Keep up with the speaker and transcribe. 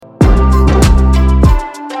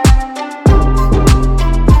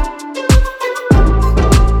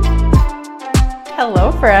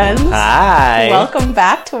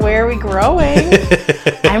welcome back to Where Are We Growing?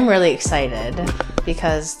 I'm really excited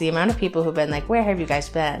because the amount of people who've been like, where have you guys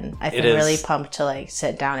been? I've been really pumped to like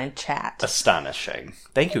sit down and chat. Astonishing.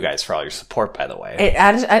 Thank you guys for all your support, by the way.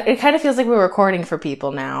 It kind of feels like we're recording for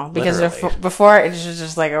people now because before it was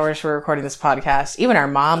just like, oh, we're recording this podcast. Even our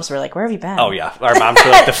moms were like, where have you been? Oh yeah, our moms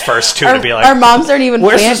were like the first two to be like, our moms aren't even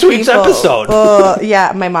where's this week's episode?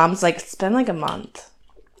 Yeah, my mom's like, it's been like a month.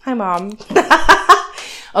 Hi, Mom.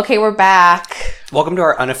 Okay, we're back. Welcome to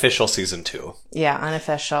our unofficial season 2. Yeah,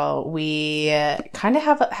 unofficial. We kind of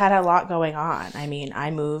have had a lot going on. I mean,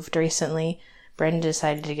 I moved recently. Brendan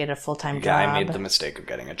decided to get a full-time job. Yeah, I made the mistake of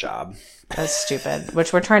getting a job. That's stupid,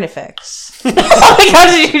 which we're trying to fix. Oh my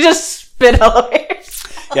god, did you just spit all over?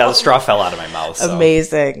 Yeah, the straw fell out of my mouth. So.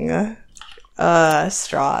 Amazing.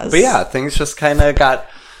 Straws. But yeah, things just kind of got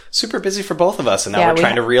super busy for both of us, and now we're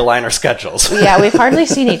trying to realign our schedules. Yeah, we've hardly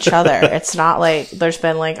seen each other. It's not like there's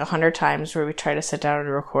been like 100 times where we try to sit down and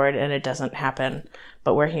record and it doesn't happen,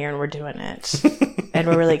 but we're here and we're doing it. And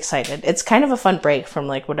we're really excited. It's kind of a fun break from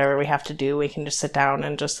like whatever we have to do. We can just sit down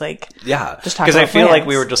and just like just talk. Because I feel like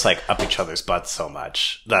we were just like up each other's butts so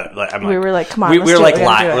much that we were like, come on, we were like,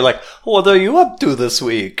 we're like, what are you up to this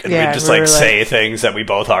week? And we just like say things that we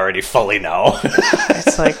both already fully know.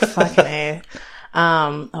 It's like fucking A.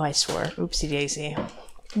 I swore. Oopsie daisy.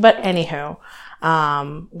 But anywho,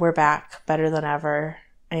 we're back better than ever.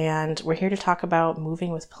 And we're here to talk about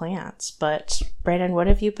moving with plants. But Brandon, what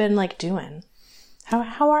have you been like doing?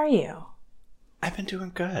 How are you? I've been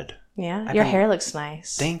doing good. Yeah? Your hair looks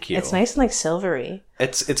nice. Thank you. It's nice and like silvery.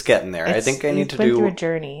 It's getting there. I think I need to do through a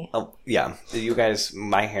journey. Oh, yeah. You guys,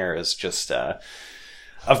 my hair is just a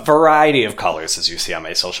variety of colors, as you see on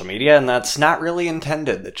my social media, and that's not really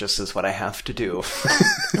intended. That just is what I have to do.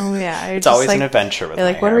 Oh yeah, it's always like, an adventure with my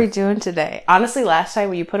hair. What are we doing today? Honestly, last time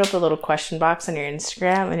when you put up a little question box on your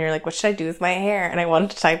Instagram, and you're like, "What should I do with my hair?" and I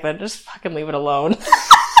wanted to type in, "Just fucking leave it alone."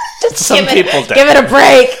 Some people did. Give it a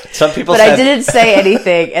break. Some people but I didn't say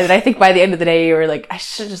anything, and I think by the end of the day, you were like, "I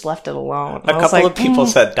should have just left it alone." A couple of people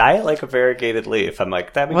said, "Dye it like a variegated leaf." I'm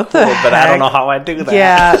like, "That'd be what cool," but I don't know how I do that.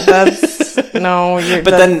 Yeah, that's no.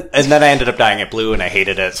 Then I ended up dyeing it blue, and I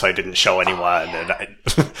hated it, so I didn't show anyone. And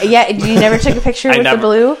yeah, you never took a picture with the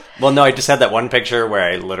blue? Well, no, I just had that one picture where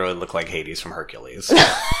I literally look like Hades from Hercules.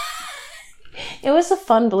 It was a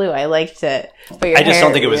fun blue. I liked it. But I just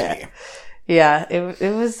don't think it was me. Yeah,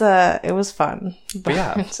 it was fun. But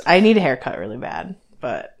yeah, I need a haircut really bad,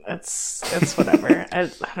 but it's whatever. I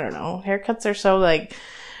don't know. Haircuts are so like,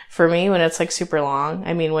 for me, when it's like super long.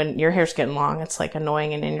 I mean, when your hair's getting long, it's like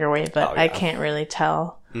annoying and in your way, but I can't really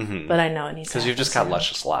tell. Mm-hmm. But I know it needs to. Because you've just got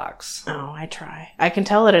luscious locks. Oh, I try. I can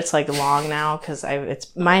tell that it's like long now because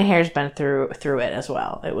my hair's been through it as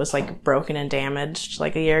well. It was like broken and damaged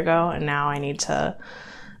like a year ago, and now I need to.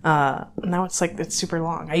 Now it's super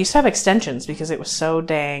long. I used to have extensions because it was so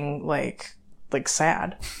dang like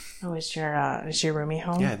sad. Oh, is your roomie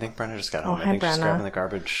home? Yeah, I think Brenna just got home. Hi, I think Brenna. she's grabbing the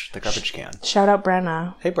garbage can. Shout out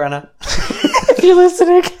Brenna. Hey, Brenna. If you're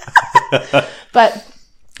listening. But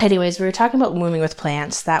anyways, we were talking about moving with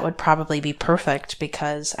plants. That would probably be perfect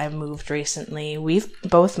because I moved recently. We've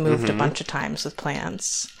both moved a bunch of times with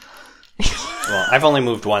plants. Well, I've only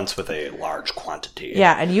moved once with a large quantity.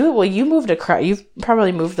 Yeah, and you moved you've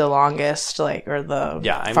probably moved the longest, like, or the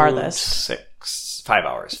farthest. I moved 5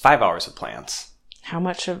 hours. 5 hours of plants. How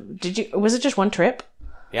much was it just one trip?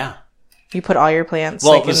 Yeah. You put all your plants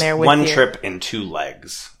in there with one trip in 2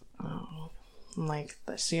 legs. Oh,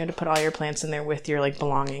 so you had to put all your plants in there with your like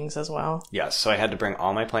belongings as well? Yes, so I had to bring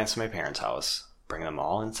all my plants to my parents' house, bring them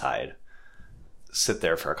all inside, sit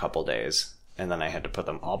there for a couple days. And then I had to put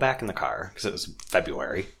them all back in the car because it was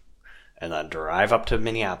February. And then drive up to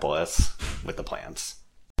Minneapolis with the plants.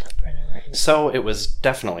 So it was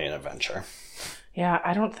definitely an adventure. Yeah,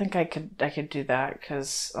 I don't think I could do that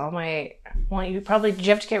because did you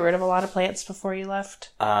have to get rid of a lot of plants before you left?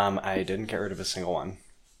 I didn't get rid of a single one.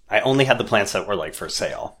 I only had the plants that were like for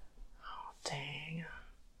sale. Oh, dang.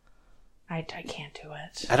 I can't do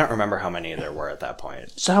it. I don't remember how many there were at that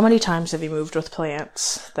point. So how many times have you moved with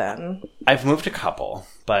plants then? I've moved a couple,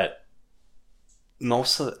 but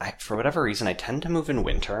for whatever reason, I tend to move in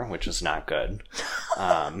winter, which is not good.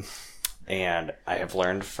 And I have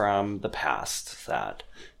learned from the past that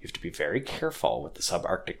you have to be very careful with the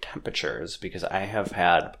subarctic temperatures because I have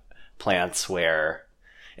had plants where...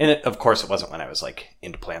 And of course, it wasn't when I was like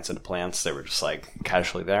into plants. They were just like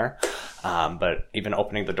casually there. But even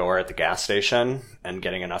opening the door at the gas station and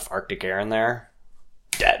getting enough Arctic air in there,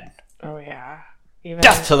 dead. Oh, yeah.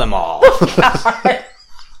 Death to them all.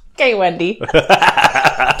 Okay, Wendy.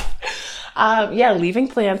 Yeah, leaving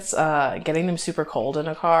plants, getting them super cold in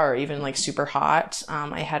a car or even like super hot.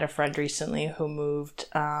 I had a friend recently who moved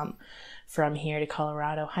from here to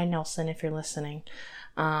Colorado. Hi, Nelson, if you're listening.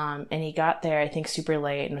 And he got there, I think, super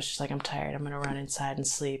late and was just like, I'm tired. I'm going to run inside and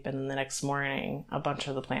sleep. And the next morning, a bunch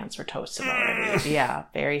of the plants were toasted already. Yeah,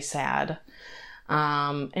 very sad.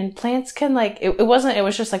 And plants can like, it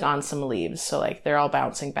was just like on some leaves. So like they're all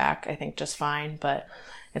bouncing back, I think, just fine. But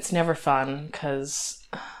it's never fun because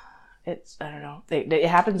I don't know, it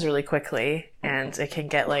happens really quickly and it can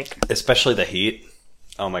get like. Especially the heat.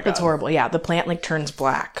 Oh my God. It's horrible. Yeah, the plant like turns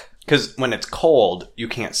black. Because when it's cold, you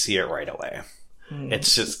can't see it right away.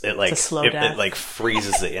 It's just it like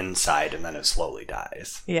freezes the inside and then it slowly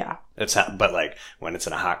dies. Yeah, it's not, but like when it's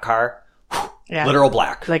in a hot car, yeah, literal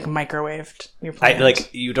black, like microwaved. Your plant.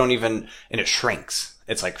 Like you don't even, and it shrinks.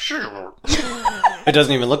 It's like it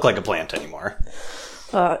doesn't even look like a plant anymore.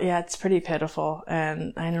 Yeah, it's pretty pitiful,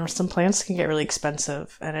 and I know some plants can get really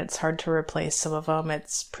expensive, and it's hard to replace some of them.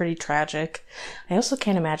 It's pretty tragic. I also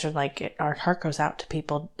can't imagine, like, our heart goes out to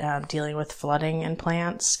people dealing with flooding in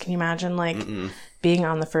plants. Can you imagine, like, being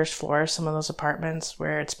on the first floor of some of those apartments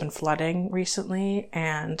where it's been flooding recently,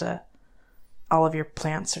 and all of your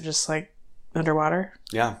plants are just, like, underwater?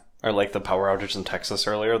 Yeah, or like the power outage in Texas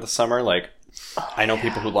earlier this summer. Like, I know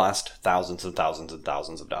people who lost thousands and thousands and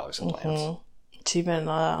thousands of dollars in plants. It's even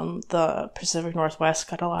the Pacific Northwest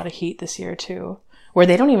got a lot of heat this year too, where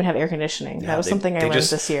they don't even have air conditioning. That was something I learned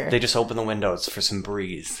this year. They just open the windows for some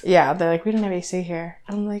breeze. Yeah, they're like, we don't have AC here.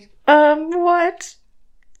 I'm like, what?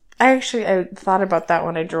 I thought about that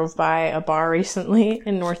when I drove by a bar recently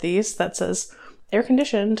in Northeast that says air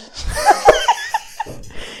conditioned.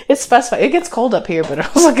 It's specified. It gets cold up here, but it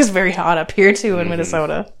also gets very hot up here too in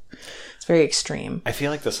Minnesota. It's very extreme. I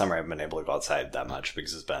feel like this summer I haven't been able to go outside that much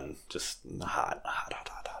because it's been just hot.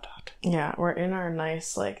 Yeah, we're in our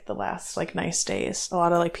nice, like, the last, like, nice days. A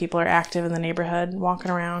lot of, like, people are active in the neighborhood,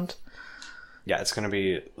 walking around. Yeah, it's going to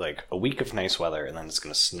be, like, a week of nice weather, and then it's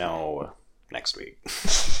going to snow next week.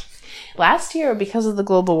 Last year, because of the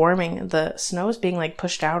global warming, the snow is being, like,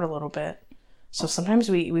 pushed out a little bit. So sometimes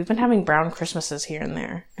we've been having brown Christmases here and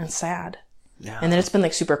there, and sad. Yeah. And then it's been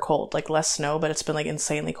like super cold, like less snow, but it's been like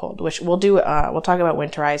insanely cold, which we'll talk about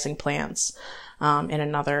winterizing plants in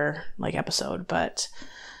another like episode. But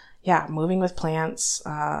yeah, moving with plants,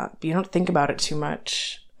 you don't think about it too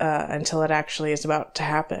much until it actually is about to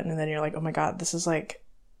happen. And then you're like, oh my God, this is like,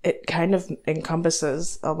 it kind of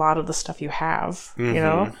encompasses a lot of the stuff you have, you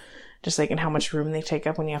know? Just like in how much room they take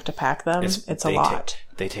up when you have to pack them. It's a lot.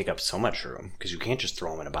 They take up so much room because you can't just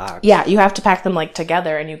throw them in a box. Yeah, you have to pack them like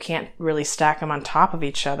together and you can't really stack them on top of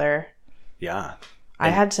each other. Yeah. I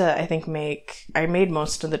had to, I made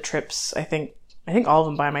most of the trips, I think all of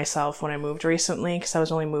them by myself when I moved recently because I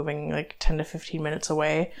was only moving like 10 to 15 minutes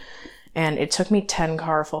away. And it took me 10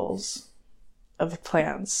 carfuls of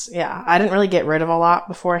plants. Yeah, I didn't really get rid of a lot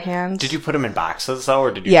beforehand. Did you put them in boxes though, or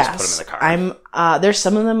did you just put them in the car? There's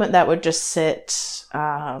some of them that would just sit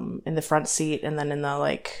in the front seat and then in the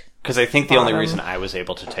like. Because I think the only reason I was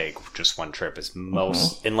able to take just one trip is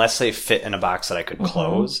unless they fit in a box that I could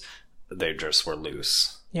close, they just were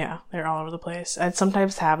loose. Yeah, they're all over the place. I'd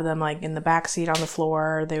sometimes have them like in the back seat on the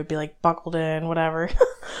floor. They would be like buckled in, whatever.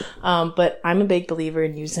 But I'm a big believer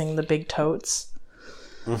in using the big totes.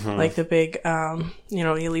 Like the big,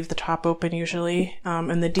 you leave the top open usually.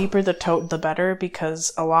 And the deeper the tote, the better,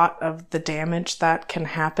 because a lot of the damage that can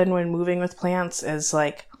happen when moving with plants is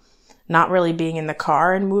like not really being in the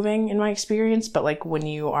car and moving in my experience, but like when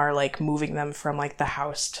you are like moving them from like the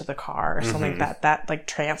house to the car or something like that like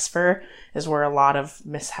transfer is where a lot of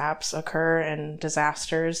mishaps occur and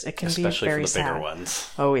disasters. It can especially be very for the bigger sad.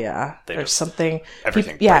 Ones. Oh yeah. There's something.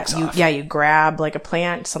 Everything breaks off. You grab like a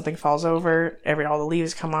plant, something falls over, all the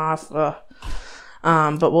leaves come off. Ugh.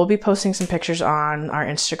 But we'll be posting some pictures on our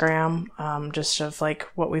Instagram, just of like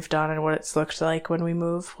what we've done and what it's looked like when we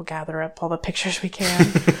move. We'll gather up all the pictures we can.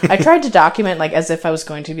 I tried to document like as if I was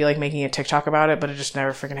going to be like making a TikTok about it, but it just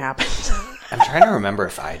never freaking happened. I'm trying to remember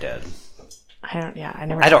if I did. I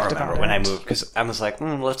don't remember when I moved because I was like,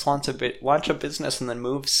 let's launch a business and then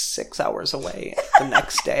move 6 hours away the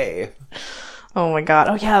next day. Oh my God.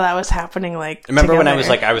 Oh yeah, that was happening like remember together. When I was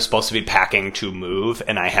like, I was supposed to be packing to move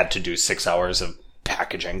and I had to do 6 hours of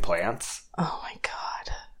packaging plants. Oh my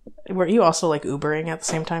God. Were you also like Ubering at the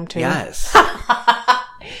same time too? Yes.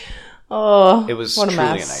 Oh, it was what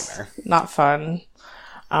truly a nightmare. Not fun.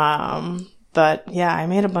 But yeah, I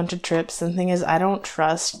made a bunch of trips. And the thing is, I don't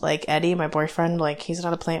trust like Eddie, my boyfriend, like he's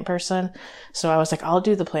not a plant person. So I was like, I'll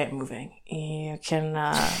do the plant moving. You can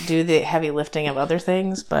do the heavy lifting of other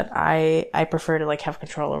things, but I prefer to like have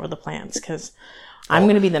control over the plants because I'm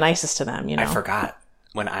going to be the nicest to them, you know? I forgot.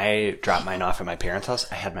 When I dropped mine off at my parents'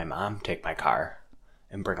 house, I had my mom take my car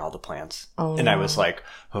and bring all the plants. Oh, and no. I was like,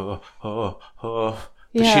 oh.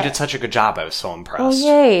 But Yeah. she did such a good job. I was so Oh, impressed.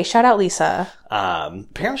 yay. Shout out Lisa.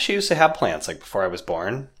 Apparently she used to have plants like before I was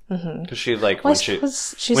born. Because she like Well, when she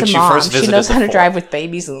she's when a she mom. first She visited knows the how to fort- drive with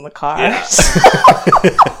babies in the car. Yeah.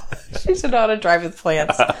 She should know how to drive with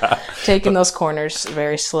plants. Taking those corners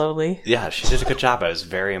very slowly. Yeah, she did a good job. I was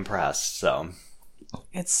very impressed. So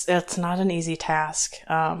It's not an easy task.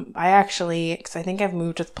 I actually, because I think I've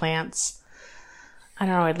moved with plants, I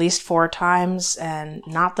don't know, at least 4 times, and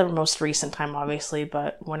not the most recent time, obviously,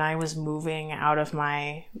 but when I was moving out of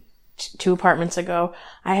my 2 apartments ago,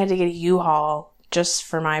 I had to get a U-Haul just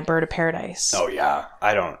for my bird of paradise. oh yeah,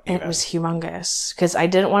 I don't. It was humongous because I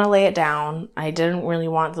didn't want to lay it down. I didn't really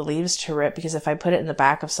want the leaves to rip because if I put it in the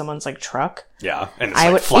back of someone's like truck, yeah, and it's I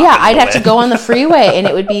like would, flopping yeah, I'd have away. to go on the freeway and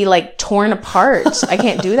it would be like torn apart. I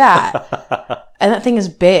can't do that. And that thing is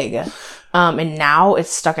big. And now it's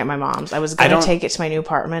stuck at my mom's. I was going to take it to my new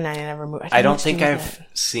apartment and I never moved. I don't think I've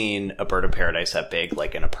seen a bird of paradise that big,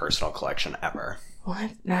 like in a personal collection ever.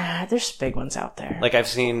 What? Nah, there's big ones out there. Like I've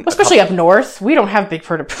seen, Especially up north. We don't have big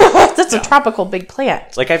bird of paradise. That's a tropical big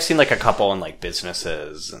plant. like I've seen like a couple in like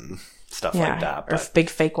businesses and stuff like that. Or But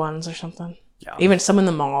big fake ones or something. yeah, Even some in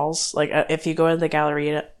the malls. Like if you go to the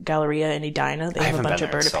Galleria in Edina, they have a haven't bunch been of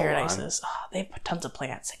there bird of so long. paradises. Oh, they have tons of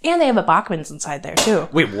plants. And they have a Bachman's inside there too.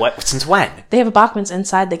 wait, what? Since when? They have a Bachman's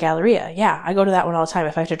inside the Galleria. Yeah, I go to that one all the time.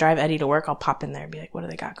 If I have to drive Eddie to work, I'll pop in there and be like, what do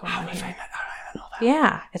they got going on here? I don't even know that.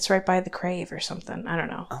 Yeah, it's right by the Crave or something. I don't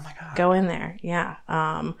know. Oh my god. Go in there. Yeah.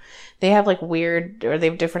 They have like weird, or they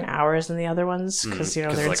have different hours than the other ones because, you know,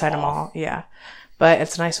 'cause they're it's like inside a mall. Yeah. But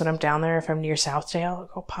it's nice when I'm down there. If I'm near Southdale, I'll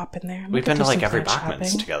go pop in there. We've been to like every Bachman's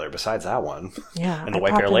Bachman's together besides that one. Yeah. And the I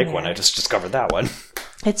White pop Bear in Lake there. one, I just discovered that one.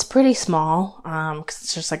 It's pretty small because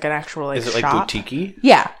it's just like an actual like Is it like shop. boutique-y?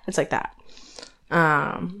 Yeah, it's like that.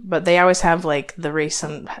 But they always have like the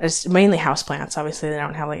recent, it's mainly houseplants. Obviously, they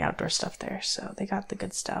don't have like outdoor stuff there, so they got the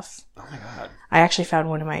good stuff. Oh my god. I actually found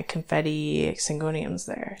one of my confetti syngoniums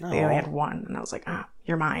there. They only had one, and I was like,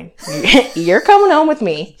 you're mine. You're coming home with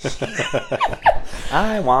me.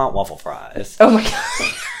 I want waffle fries. Oh my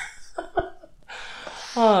god.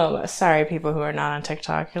 Oh, sorry, people who are not on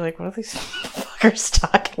TikTok. You're like, what are these fuckers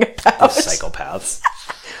talking about? Psychopaths.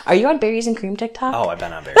 Are you on Berries and Cream TikTok? Oh, I've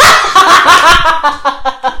been on Berry.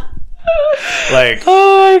 Like,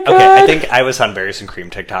 Oh my god. okay, I think I was on Berries and Cream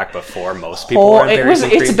TikTok before most people were on Berries and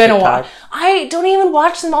Cream It's been TikTok. a while. I don't even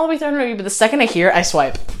watch them all the way through, but the second I hear it, I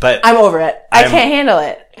swipe. But I'm over it. I can't handle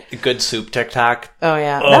it. Good Soup TikTok. Oh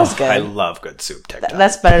yeah, that was good. I love Good Soup TikTok.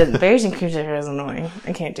 That's better than Berries and Cream TikTok is annoying.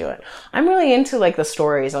 I can't do it. I'm really into like the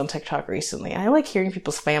stories on TikTok recently. I like hearing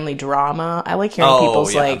people's family drama. I like hearing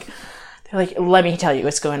people's like, they're like, let me tell you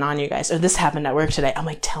what's going on, you guys. Or this happened at work today. I'm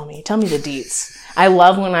like, tell me the deets. I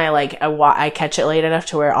love when I catch it late enough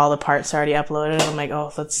to where all the parts are already uploaded. I'm like,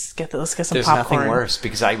 oh, let's get some There's popcorn. nothing worse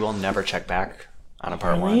because I will never check back on a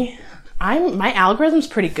part Really? My algorithm's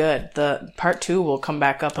pretty good. The part 2 will come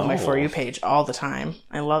back up on my For You page all the time.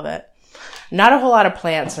 I love it. Not a whole lot of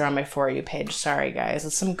plants are on my For You page. Sorry, guys.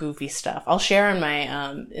 It's some goofy stuff. I'll share on my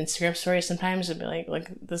Instagram story sometimes and be like,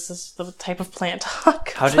 this is the type of plant talk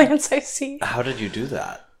plants I see. How did you do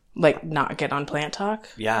that? Like, not get on Plant Talk?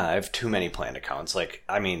 Yeah, I have too many plant accounts. Like,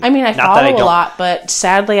 I mean, I not follow that I a don't, lot, but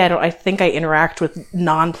sadly, I think I interact with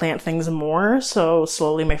non-plant things more. So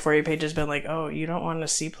slowly, my For You page has been like, "Oh, you don't want to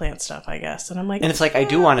see plant stuff, I guess." And I'm like, and it's like I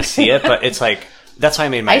do want to see it, but it's like that's why I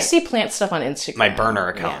made I see plant stuff on Instagram. my burner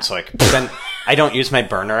account. Yeah. So like, then I don't use my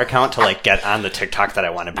burner account to like get on the TikTok that I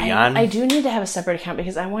want to be on. I do need to have a separate account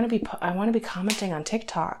because I want to be commenting on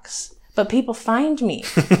TikToks. But people find me.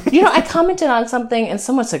 You know, I commented on something and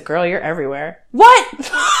someone said, "Girl, you're everywhere."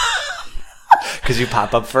 What? Because you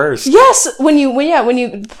pop up first. Yes, when you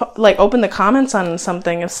like open the comments on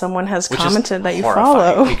something, if someone has Which is commented that you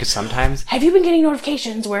horrifying, follow. because sometimes Have you been getting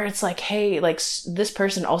notifications where it's like, hey, like this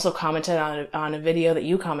person also commented on a video that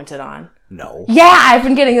you commented on? no. Yeah, I've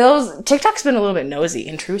been getting those. TikTok's been a little bit nosy,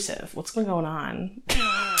 intrusive. What's been going on?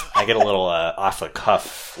 I get a little off the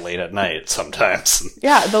cuff late at night sometimes.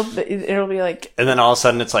 Yeah, it'll be like, And then all of a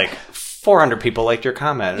sudden it's like 400 people liked your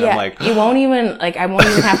comment. And yeah, I'm like, you won't even like. I won't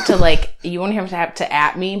even have to like. You won't have to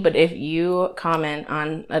at me. But if you comment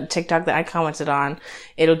on a TikTok that I commented on,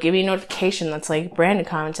 it'll give me a notification that's like Brandon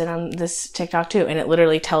commented on this TikTok too, and it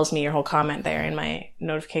literally tells me your whole comment there in my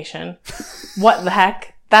notification. What the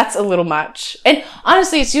heck? That's a little much. And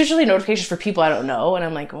honestly, it's usually notifications for people I don't know, and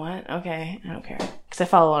I'm like, what? Okay, I don't care because I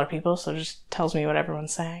follow a lot of people, so it just tells me what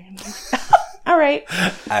everyone's saying. All right,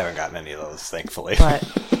 I haven't gotten any of those, thankfully. but.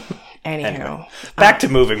 Anywho. Back to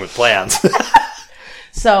moving with plants.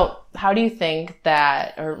 So how do you think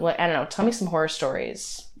that, or I don't know, tell me some horror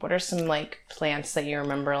stories. What are some like plants that you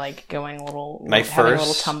remember like going a little, having a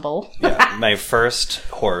little tumble? Yeah, my first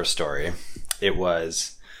horror story, it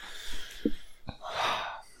was,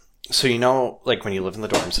 so like when you live in the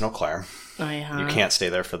dorms in Eau Claire, you can't stay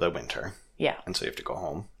there for the winter. Yeah. And so you have to go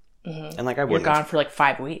home. Mm-hmm. And like I wouldn't. You're gone for like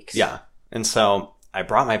 5 weeks. Yeah. And so I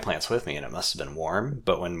brought my plants with me and it must have been warm.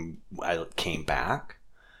 But when I came back,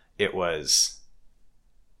 it was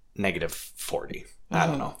 -40. I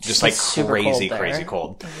don't know. Just like crazy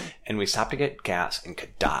cold. Mm-hmm. And we stopped to get gas in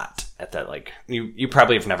Cadott at that, like, you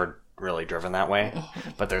probably have never really driven that way,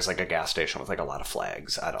 but there's like a gas station with like a lot of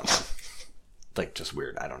flags. I don't know. Like just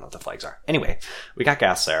weird. I don't know what the flags are. Anyway, we got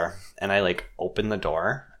gas there and I like opened the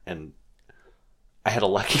door and I had a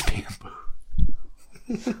Lucky Bamboo.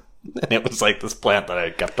 And it was like this plant that I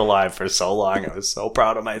had kept alive for so long. I was so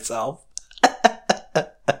proud of myself.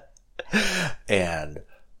 And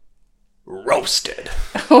roasted.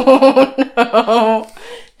 Oh no.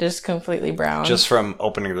 Just completely brown. Just from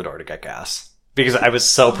opening the door to get gas. Because I was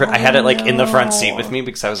so... I had it like in the front seat with me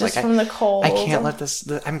because I was just like... from the cold. I can't let this...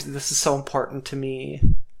 this is so important to me.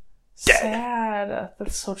 Dead. Sad.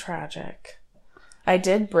 That's so tragic. I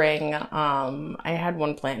did bring... I had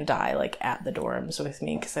one plant die like at the dorms with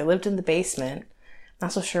me because I lived in the basement.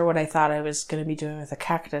 Not so sure what I thought I was going to be doing with a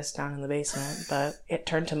cactus down in the basement, but it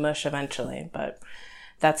turned to mush eventually. But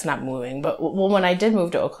that's not moving. But when I did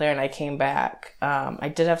move to Eau Claire and I came back, I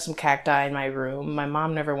did have some cacti in my room. My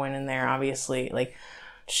mom never went in there, obviously. Like,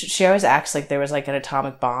 she always acts like there was like an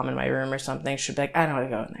atomic bomb in my room or something. She'd be like, I don't want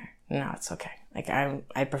to go in there. No, it's okay. Like,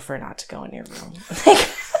 I prefer not to go in your room.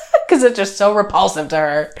 Because it's just so repulsive to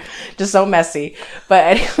her. Just so messy. But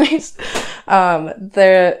anyways,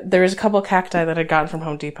 there was a couple of cacti that I'd gotten from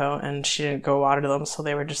Home Depot and she didn't go water them, so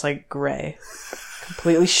they were just like gray.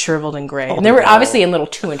 Completely shriveled and gray. And they were obviously in little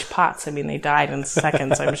 2-inch pots. I mean, they died in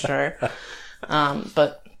seconds, I'm sure.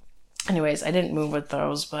 But anyways, I didn't move with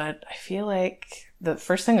those, but I feel like the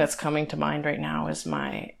first thing that's coming to mind right now is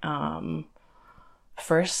my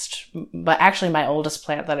my oldest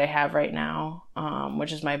plant that I have right now,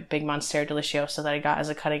 which is my big Monstera Deliciosa that I got as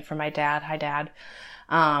a cutting from my dad. Hi, Dad.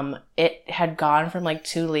 It had gone from like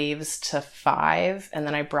 2 leaves to 5, and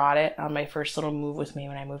then I brought it on my first little move with me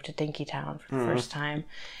when I moved to Dinkytown for the first time,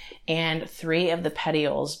 and 3 of the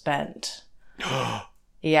petioles bent.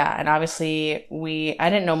 Yeah, and obviously I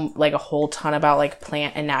didn't know like a whole ton about like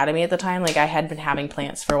plant anatomy at the time. Like I had been having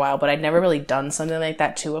plants for a while, but I'd never really done something like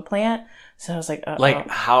that to a plant. So I was like, like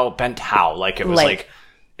how bent? How like it was like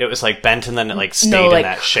it was like bent and then it like stayed in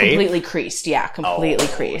that shape. Completely creased. Yeah, completely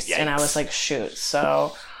creased. Yikes. And I was like, shoot.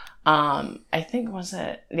 So, I think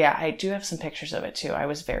I do have some pictures of it too. I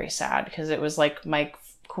was very sad because it was like my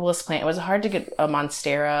coolest plant. It was hard to get a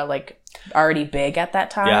Monstera like already big at that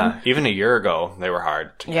time. Yeah, even a year ago they were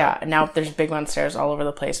hard to get. Yeah, now there's big Monsteras all over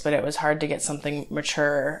the place, but it was hard to get something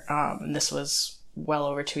mature. And this was well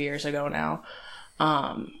over 2 years ago now.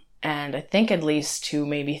 And I think at least 2,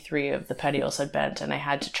 maybe 3 of the petioles had bent, and I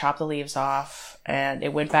had to chop the leaves off, and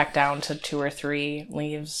it went back down to 2 or 3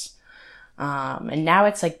 leaves. And now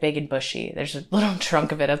it's like big and bushy. There's a little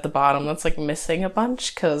trunk of it at the bottom that's like missing a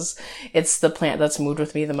bunch because it's the plant that's moved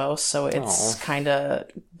with me the most, so it's kind of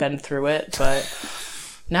been through it. But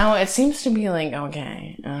now it seems to be like,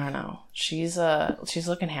 okay, I don't know. She's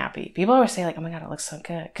looking happy. People always say like, oh my God, it looks so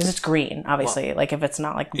good. Because it's green, obviously. Well, like if it's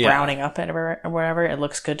not like browning up or whatever, it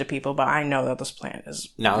looks good to people. But I know that this plant is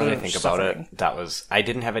now that I think about it, I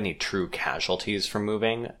didn't have any true casualties from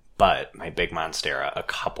moving, but my big Monstera, a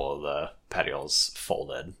couple of the petioles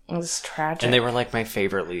folded. It was tragic. And they were like my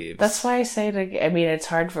favorite leaves. That's why I say it's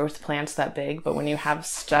hard with plants that big, but when you have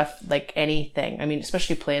stuff like anything, I mean,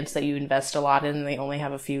 especially plants that you invest a lot in and they only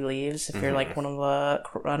have a few leaves, if you're like one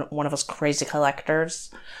of us crazy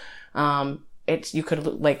collectors,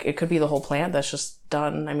 it could be the whole plant that's just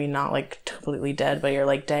done. I mean, not like completely dead, but you're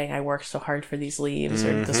like, dang, I worked so hard for these leaves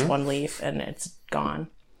or this one leaf and it's gone.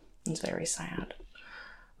 It's very sad.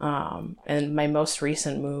 And my most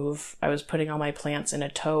recent move, I was putting all my plants in a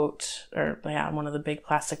tote, one of the big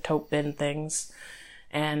plastic tote bin things.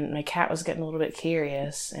 And my cat was getting a little bit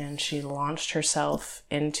curious and she launched herself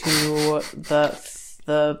into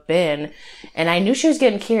the bin. And I knew she was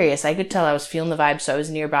getting curious. I could tell I was feeling the vibe, so I was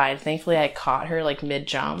nearby. And thankfully I caught her like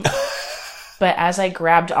mid-jump. But as I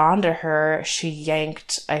grabbed onto her, she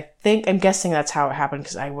yanked, I'm guessing that's how it happened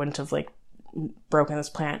because I wouldn't have like broken this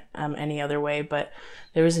plant any other way, but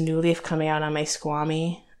there was a new leaf coming out on my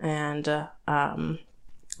squammy and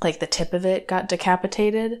like the tip of it got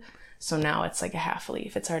decapitated, so now it's like a half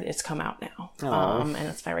leaf. It's come out now, and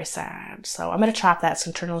it's very sad. So I'm going to chop that. It's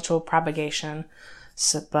going to turn into a propagation.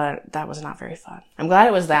 So, but that was not very fun. I'm glad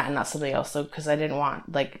it was that and not something else, though, because I didn't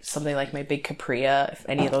want like something like my big caprea. If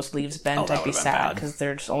any of those leaves bent, I'd be sad because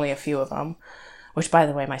there's only a few of them. Which, by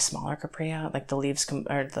the way, my smaller caprea, like the leaves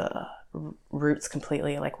or the roots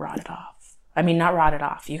completely like rotted off. I mean, not rotted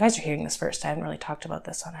off. You guys are hearing this first. I haven't really talked about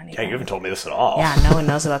this on anything. Yeah, you haven't told me this at all. Yeah, no one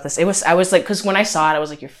knows about this. I was like, because when I saw it, I was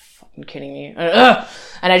like, you're fucking kidding me. Ugh!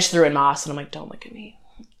 And I just threw it in moss, and I'm like, don't look at me.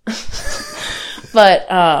 But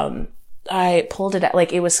I pulled it out.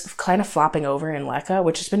 Like, it was kind of flopping over in LECA,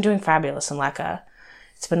 which has been doing fabulous in LECA.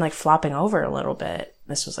 It's been like flopping over a little bit.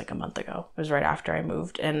 This was like a month ago. It was right after I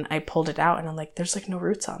moved, and I pulled it out, and I'm like, there's like no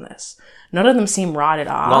roots on this. None of them seem rotted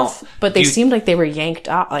off, but they seemed like they were yanked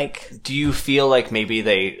off. Like, do you feel like maybe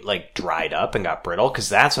they like dried up and got brittle? Because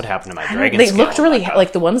that's what happened to my dragon. They looked really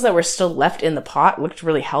like the ones that were still left in the pot looked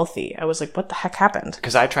really healthy. I was like, what the heck happened?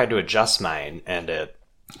 Because I tried to adjust mine, and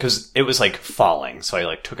because it was like falling, so I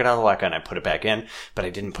like took it out of the LECA and I put it back in, but I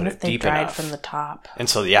didn't put it deep enough. They dried from the top, and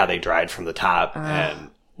so yeah, they dried from the top and.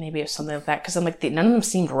 Maybe it's something like that, because I'm like, none of them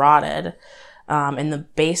seemed rotted, and the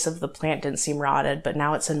base of the plant didn't seem rotted, but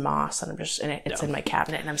now it's in moss, and it's in my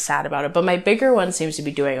cabinet, and I'm sad about it. But my bigger one seems to be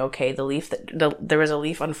doing okay. There was a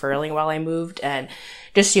leaf unfurling while I moved, and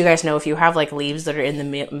just so you guys know, if you have like leaves that are in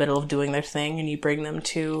the middle of doing their thing, and you bring them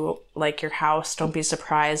to like your house, don't be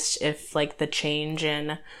surprised if like the change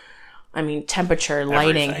in temperature,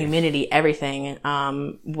 lighting, humidity, everything,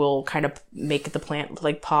 will kind of make the plant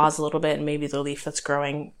like pause a little bit, and maybe the leaf that's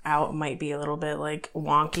growing out might be a little bit like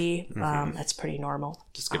wonky. That's pretty normal.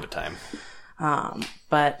 Just give it time.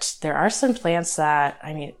 But there are some plants that,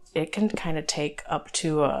 it can kind of take up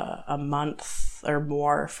to a month or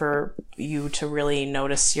more for you to really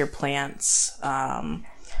notice your plants,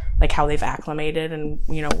 like how they've acclimated and,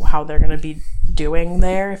 how they're going to be doing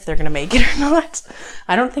there, if they're going to make it or not.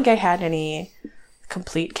 I don't think I had any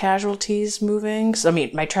complete casualties moving. So,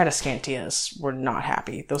 my Tradescantias were not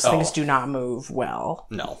happy. Those things do not move well.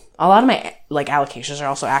 No. A lot of my alocasias are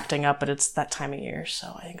also acting up, but it's that time of year,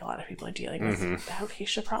 so I think a lot of people are dealing with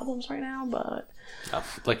alocasia problems right now. But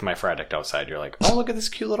like my Friedect outside, you're like, oh, look at this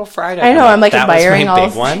cute little Friedect. I know. I'm like admiring all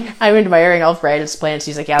of Friedect's plants.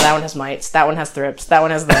 He's like, yeah, that one has mites. That one has thrips. That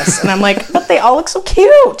one has this, and I'm like, but they all look so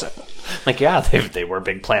cute. Like, yeah, they were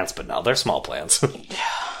big plants, but now they're small plants.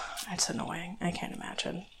 It's annoying. I can't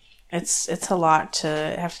imagine. It's a lot to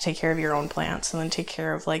have to take care of your own plants and then take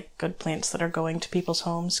care of like good plants that are going to people's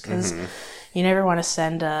homes, because you never want to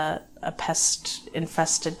send a pest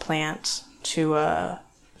infested plant to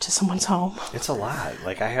someone's home. It's a lot.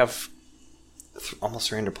 Like I have almost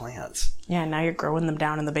 300 plants. Yeah, now you're growing them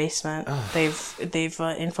down in the basement. They've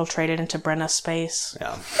infiltrated into Brenna's space.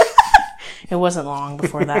 Yeah. It wasn't long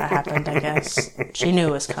before that happened, I guess. She knew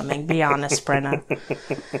it was coming. Be honest, Brenna.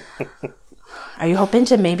 Are you hoping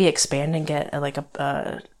to maybe expand and get a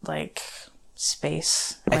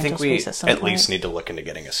space? I think we at least need to look into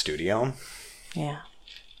getting a studio. Yeah.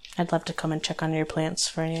 I'd love to come and check on your plants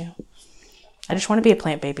for you. I just want to be a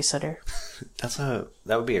plant babysitter.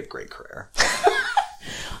 That would be a great career.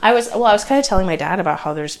 I was kind of telling my dad about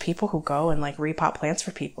how there's people who go and like repot plants for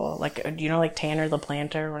people, like like Tanner the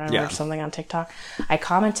planter or whatever, or something on TikTok. I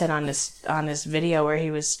commented on his video where he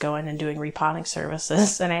was going and doing repotting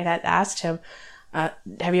services, and I had asked him,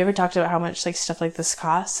 have you ever talked about how much like stuff like this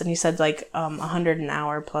costs? And he said like $100 an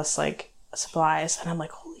hour plus like supplies, and I'm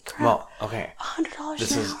like, holy crap! Well, okay,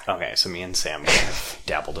 $100 an hour. Okay. So me and Sam have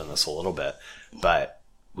dabbled in this a little bit, but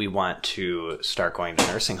we want to start going to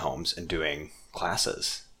nursing homes and doing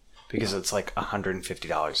classes. Because it's like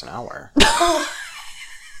 $150 an hour.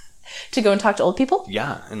 To go and talk to old people?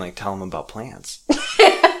 Yeah, and like tell them about plants.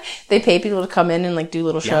 They pay people to come in and like do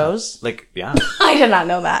little shows? Like, yeah. I did not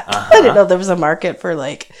know that. I didn't know there was a market for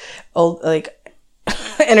like old, like,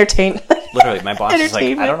 entertainment. Literally, my boss is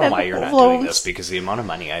like, I don't know why you're not doing this, because the amount of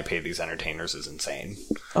money I pay these entertainers is insane.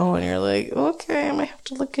 Oh, and you're like, okay, I might have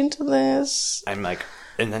to look into this. I'm like,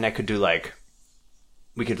 and then I could do like,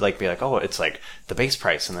 we could like be like, oh, it's like the base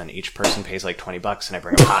price, and then each person pays like $20, and I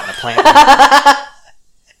bring a pot and a plant.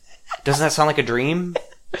 Doesn't that sound like a dream?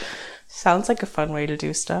 Sounds like a fun way to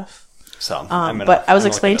do stuff. So, but I was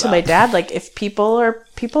explaining to my dad, like, if people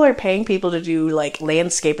are paying people to do like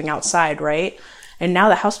landscaping outside, right? And now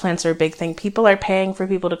the houseplants are a big thing. People are paying for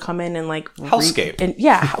people to come in and like housecape.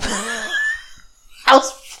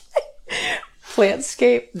 House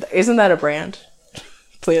Plantscape. Isn't that a brand?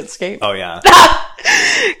 Plantscape. Oh yeah.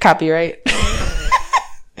 Copyright.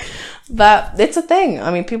 But it's a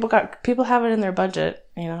thing. People have it in their budget,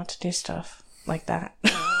 to do stuff like that.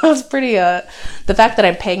 was pretty, the fact that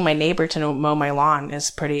I'm paying my neighbor to mow my lawn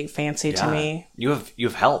is pretty fancy to me. You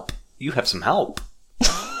have help. You have some help.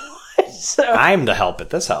 So, I'm the help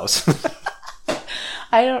at this house.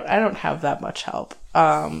 I don't have that much help.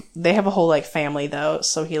 They have a whole like family though,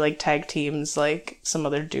 so he like tag teams like some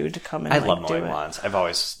other dude to come in. I and, love like, mowing do it. lawns. I've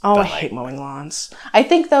always I hate mowing lawns. I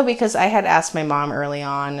think though because I had asked my mom early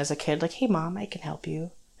on as a kid, like, "Hey mom, I can help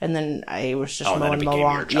you," and then I was just mowing the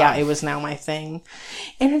lawn. Yeah, it was now my thing,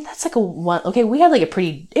 and that's like a one. Okay, we had like a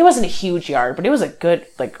pretty. It wasn't a huge yard, but it was a good,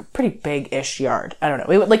 like, pretty big-ish yard. I don't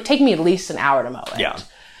know. It would like take me at least an hour to mow it. Yeah.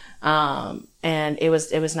 And it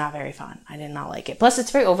was not very fun. I did not like it. Plus,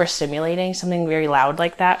 it's very overstimulating. Something very loud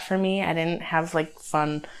like that for me. I didn't have like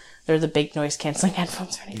fun. They're the big noise canceling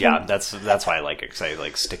headphones or anything. Yeah, that's why I like it, because I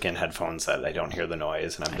like stick in headphones that I don't hear the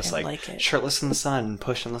noise, and I'm just like shirtless in the sun,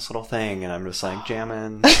 pushing this little thing, and I'm just like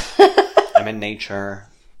jamming. I'm in nature.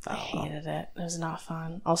 I hated it. It was not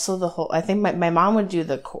fun. Also, the whole. I think my mom would do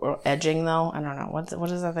the edging though. I don't know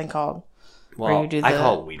what is that thing called. Well, I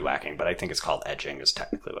call it weed whacking, but I think it's called edging is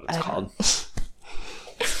technically what it's called.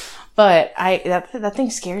 But that thing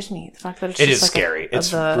scares me. The fact that it's just like scary.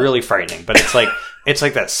 It's really frightening, but it's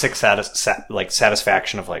like that sick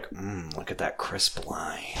satisfaction of like, look at that crisp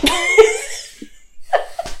line.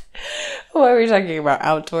 Why are we talking about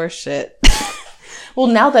outdoor shit? Well,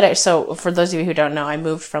 now that so for those of you who don't know, I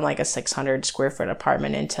moved from like a 600 square foot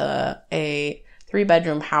apartment into a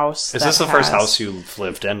 3-bedroom house. Is this the first house you've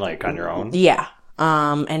lived in, like, on your own? Yeah.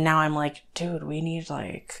 And now I'm like, dude, we need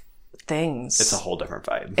like things. It's a whole different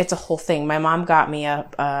vibe. It's a whole thing. My mom got me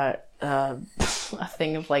a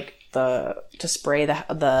thing of like to spray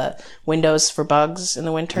the windows for bugs in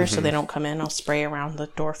the winter so they don't come in. I'll spray around the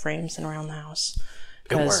door frames and around the house.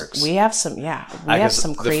 It works. We have some, we have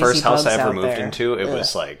some crazy bugs out there. The first house I ever moved into, it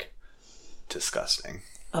was like disgusting.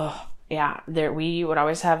 Oh. Yeah, we would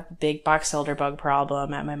always have big box elder bug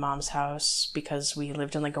problem at my mom's house because we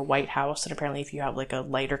lived in like a white house, and apparently if you have like a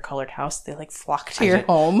lighter colored house, they like flock to your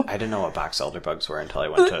home. I didn't know what box elder bugs were until I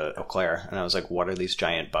went to Eau Claire, and I was like, "What are these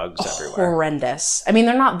giant bugs everywhere?" Horrendous. I mean,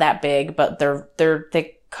 they're not that big, but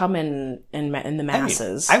they come in the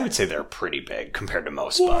masses. I would say they're pretty big compared to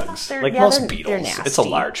most bugs. Like most beetles, it's a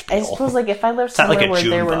large beetle. I suppose like if I lived somewhere where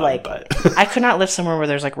there were like, I could not live somewhere where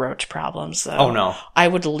there's like roach problems. Though. Oh no, I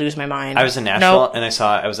would lose my mind. I was in Nashville and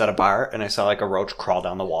I was at a bar and I saw like a roach crawl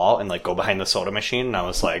down the wall and like go behind the soda machine, and I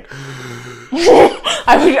was like,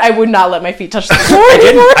 I would not let my feet touch the floor.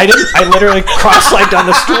 I literally cross-slide down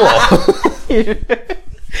the stool.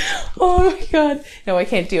 Oh my god, no, I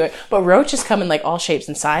can't do it. But roaches come in like all shapes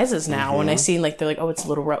and sizes now. When I see like they're like, oh, it's a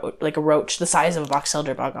little like a roach the size of a box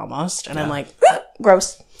elder bug almost, and I'm like,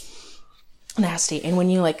 gross, nasty. And when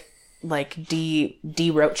you like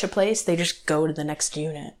de-roach a place, they just go to the next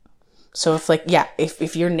unit. So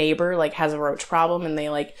if your neighbor like has a roach problem and they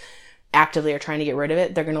like actively are trying to get rid of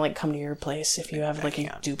it, they're gonna like come to your place. If you have like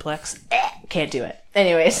a duplex, can't do it.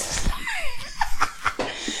 Anyways,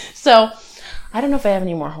 so. I don't know if I have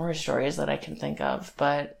any more horror stories that I can think of,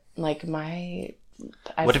 but like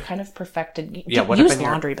I've kind of perfected. Use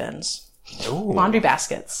laundry bins, laundry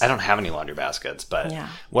baskets. I don't have any laundry baskets, but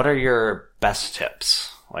what are your best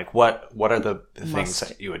tips? Like what are the things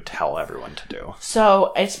that you would tell everyone to do?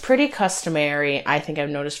 So it's pretty customary, I think I've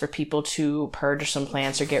noticed, for people to purge some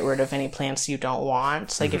plants or get rid of any plants you don't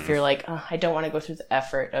want. Like if you're like, I don't want to go through the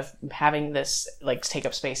effort of having this like take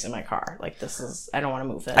up space in my car. Like I don't want to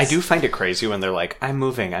move this. I do find it crazy when they're like, I'm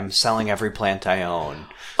moving, I'm selling every plant I own.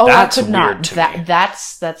 Oh, that's weird to me.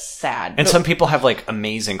 That's sad. And some people have like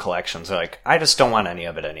amazing collections. They're like, I just don't want any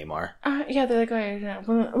of it anymore. Yeah, they're like,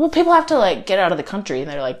 well, people have to like get out of the country and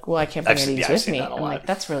they're like, well, I can't bring any of these with me. I'm like,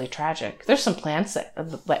 that's really tragic. There's some plants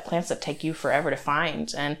that take you forever to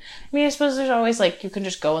find. And I mean, I suppose there's always like, you can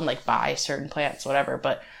just go and like buy certain plants, whatever.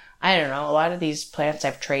 But I don't know. A lot of these plants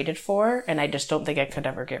I've traded for, and I just don't think I could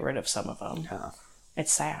ever get rid of some of them. Yeah.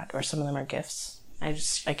 It's sad. Or some of them are gifts. I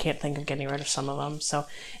can't think of getting rid of some of them. So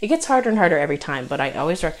it gets harder and harder every time. But I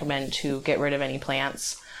always recommend to get rid of any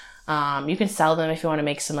plants. You can sell them if you want to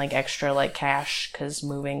make some like extra like cash, because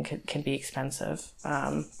moving can be expensive.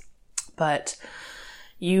 But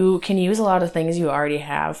you can use a lot of things you already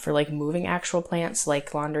have for like moving actual plants,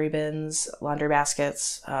 like laundry bins, laundry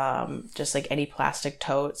baskets, just like any plastic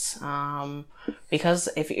totes. Because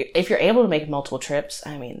if you're able to make multiple trips,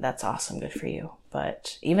 I mean, that's awesome. Good for you.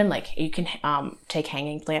 But even like you can take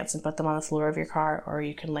hanging plants and put them on the floor of your car, or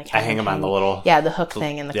you can like hang them on the little the hook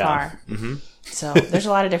thing in the car. Mm-hmm. So there's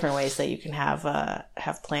a lot of different ways that you can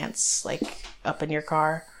have plants like up in your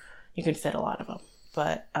car. You can fit a lot of them.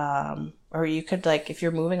 but or you could like if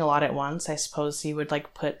you're moving a lot at once, I suppose you would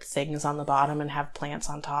like put things on the bottom and have plants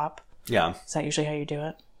on top. Yeah. Is that usually how you do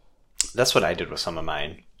it? That's what I did with some of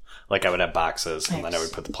mine. Like I would have boxes and then I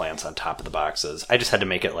would put the plants on top of the boxes. I just had to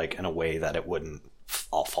make it like in a way that it wouldn't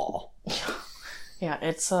all fall. Yeah,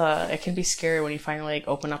 it's it can be scary when you finally like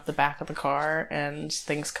open up the back of the car and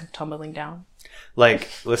things come tumbling down. Like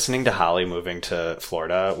listening to Holly moving to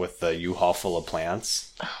Florida with the U-Haul full of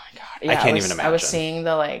plants. Oh my god! Yeah, I can't even imagine. I was seeing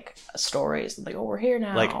the like stories like, oh, we're here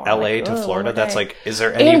now. Like LA to Florida. That's like, is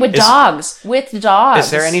there any and with dogs?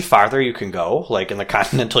 Is there any farther you can go? Like in the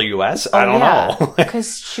continental U.S. I don't know.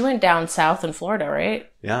 Because she went down south in Florida,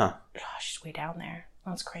 right? Yeah. Oh, she's way down there.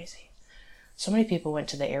 That's crazy. So many people went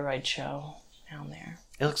to the Aroid show down there.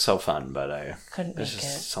 It looks so fun, but couldn't make it's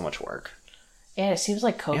just so much work. Yeah, it seems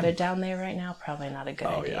like COVID down there right now. Probably not a good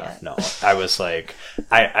idea. Oh, yeah. No. I was like,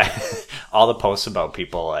 I all the posts about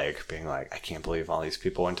people like being like, I can't believe all these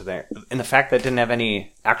people went to there. And the fact that it didn't have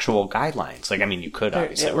any actual guidelines. Like, I mean, you could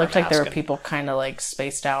obviously. It looked like there were people kind of like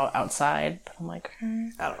spaced out outside. But I'm like,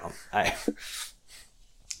 I don't know.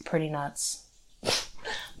 Pretty nuts.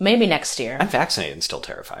 Maybe next year. I'm vaccinated and still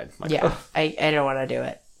terrified. Like, yeah. I don't want to do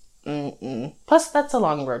it. Plus, that's a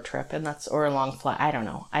long road trip, or a long flight. I don't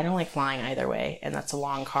know. I don't like flying either way, and that's a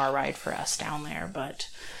long car ride for us down there. But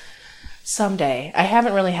someday, I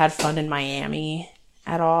haven't really had fun in Miami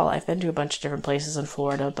at all. I've been to a bunch of different places in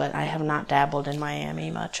Florida, but I have not dabbled in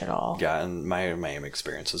Miami much at all. Yeah, and my Miami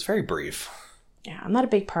experience was very brief. Yeah, I'm not a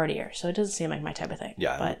big partier, so it doesn't seem like my type of thing.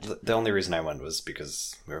 Yeah, but the only reason I went was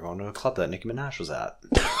because we were going to a club that Nicki Minaj was at.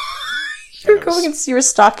 You were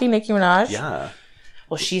stalking Nicki Minaj? Yeah.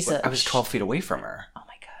 Well, I was 12 feet away from her. Oh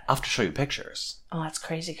my god! I'll have to show you pictures. Oh, that's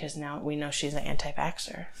crazy because now we know she's an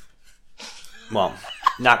anti-vaxxer. Well,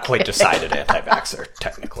 not quite decided anti-vaxxer,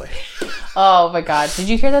 technically. Oh my god! Did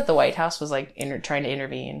you hear that the White House was like trying to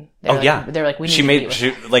intervene? They're like, we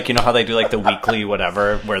need like, you know how they do like the weekly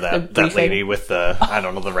whatever, where that lady with the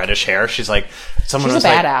the reddish hair, she's like, she's a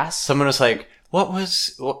badass. Someone was like, what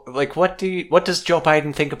does Joe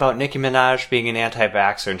Biden think about Nicki Minaj being an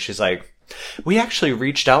anti-vaxxer? And she's like, we actually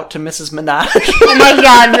reached out to Mrs. Minaj. Oh my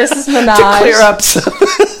god, Mrs. Minaj. To clear up some...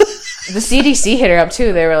 The CDC hit her up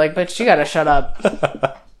too. They were like, but you gotta shut up.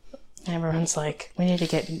 Everyone's like, we need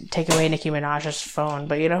to take away Nicki Minaj's phone.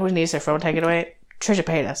 But you know who needs their phone taken away? Trisha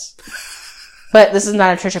Paytas. But this is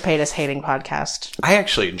not a Trisha Paytas hating podcast. I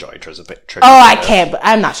actually enjoy Trisha Paytas. Oh, I can't, but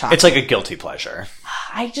I'm not shocked. It's like a guilty pleasure.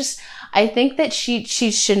 I think that she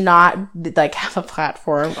should not like have a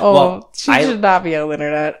platform. She should not be on the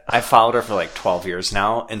internet. I followed her for like 12 years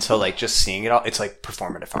now, and so like just seeing it all, it's like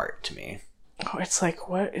performative art to me. Oh, it's like,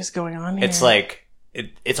 what is going on here? It's like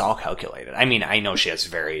it's all calculated. I mean, I know she has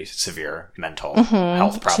very severe mental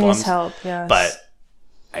health problems. She needs help, yes. But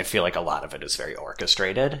I feel like a lot of it is very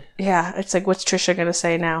orchestrated. Yeah, it's like, what's Trisha going to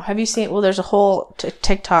say now? Have you seen, there's a whole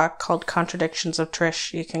TikTok called Contradictions of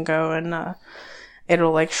Trish. You can go and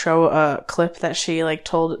it'll like show a clip that she like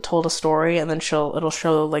told a story, and then it'll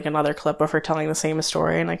show like another clip of her telling the same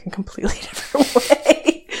story in like a completely different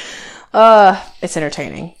way. It's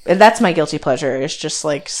entertaining. And that's my guilty pleasure. It's just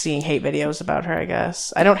like seeing hate videos about her, I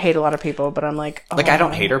guess. I don't hate a lot of people, but I'm like, like, I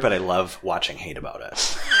don't hate her, but I love watching hate about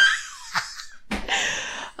it.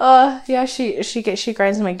 Yeah, she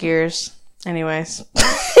grinds my gears. Anyways.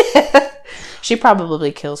 She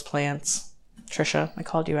probably kills plants. Trisha, I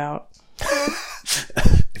called you out.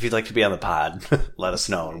 If you'd like to be on the pod, let us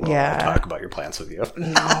know, and we'll talk about your plants with you.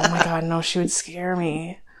 No, oh my god, no, she would scare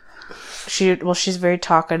me. She's very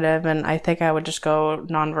talkative, and I think I would just go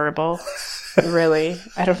nonverbal. Really,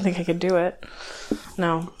 I don't think I could do it.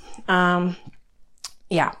 No.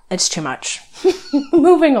 Yeah, it's too much.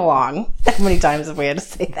 Moving along. How many times have we had to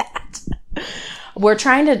say that? We're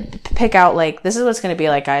trying to pick out, like, this is what it's going to be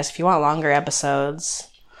like, guys. If you want longer episodes,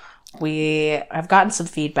 I've gotten some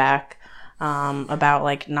feedback about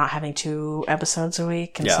like not having 2 episodes a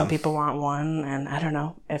week, and some people want 1, and I don't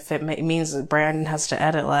know if it means that Brandon has to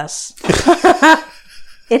edit less.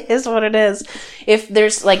 It is what it is.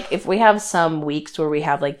 If we have some weeks where we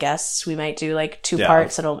have like guests, we might do like 2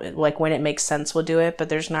 parts. It'll like, when it makes sense, we'll do it, but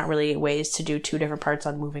there's not really ways to do 2 different parts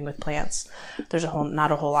on moving with plants. There's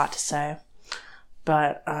not a whole lot to say,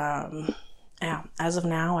 but yeah, as of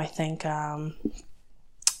now, I think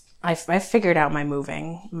I've figured out my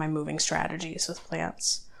moving strategies with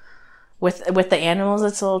plants. With the animals,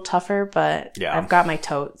 it's a little tougher, but I've got my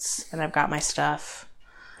totes and I've got my stuff.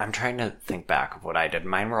 I'm trying to think back of what I did.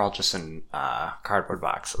 Mine were all just in cardboard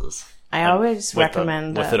boxes. I always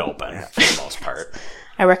recommend with it open for the most part.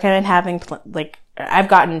 I recommend having I've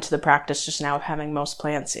gotten into the practice just now of having most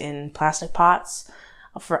plants in plastic pots.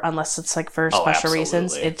 unless it's like for special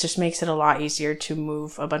reasons. absolutely. It just makes it a lot easier to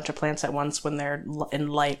move a bunch of plants at once when they're in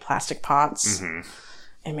light plastic pots.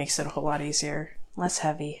 It makes it a whole lot easier, less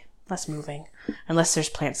heavy, less moving, unless there's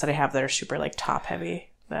plants that I have that are super like top heavy.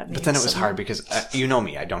 But then it was hard because you know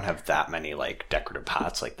me, I don't have that many like decorative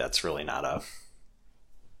pots. Like that's really not a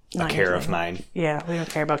care of mine. Yeah, we don't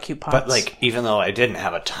care about cute pots. But like, even though I didn't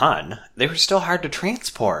have a ton, they were still hard to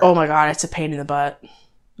transport. Oh my god, it's a pain in the butt.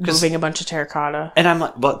 Moving a bunch of terracotta. And I'm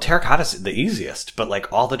like, well, terracotta's the easiest, but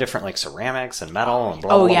like all the different like ceramics and metal and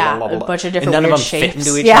blah, Oh blah, yeah, blah, blah, blah. a bunch of different and none weird of them shapes. fit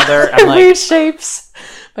into each other. I'm like, weird shapes.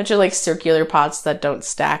 Bunch of like circular pots that don't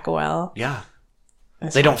stack well. yeah.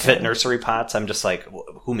 It's They not don't fit good. nursery pots. I'm just like,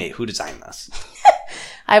 who designed this?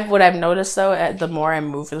 What I've noticed though, the more I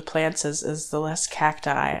move with plants is the less cacti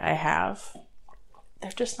I have.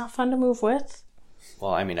 They're just not fun to move with.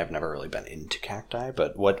 Well, I mean, I've never really been into cacti,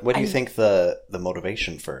 but what do you think the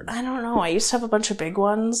motivation for? I don't know. I used to have a bunch of big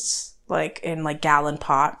ones, like in like gallon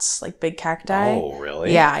pots, like big cacti. Oh,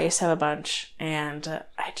 really? Yeah, I used to have a bunch, and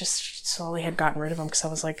I just slowly had gotten rid of them because I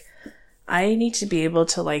was like, I need to be able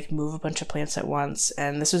to like move a bunch of plants at once.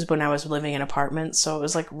 And this was when I was living in apartments, so it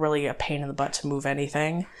was like really a pain in the butt to move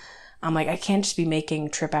anything. I'm like, I can't just be making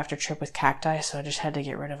trip after trip with cacti, so I just had to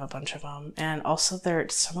get rid of a bunch of them. And also,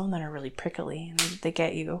 there's some of them that are really prickly, and they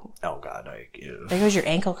get you. Oh God, There goes your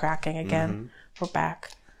ankle cracking again. We're back.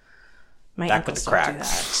 My Back with ankles the don't do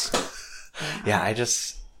cracks. that. Yeah,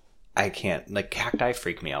 I can't. Like cacti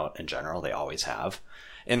freak me out in general. They always have,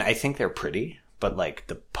 and I think they're pretty, but like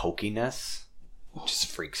the pokiness just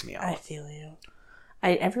freaks me out. I feel you.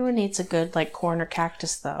 Everyone needs a good like corner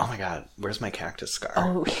cactus though. Oh my God, where's my cactus scar?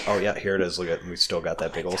 Oh. Yeah, here it is. Look at, we still got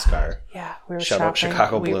that big old scar. Yeah, we were Shout out shopping.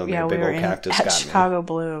 Chicago Bloom, your big old cactus at got me. Chicago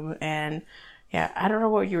Bloom, and yeah, I don't know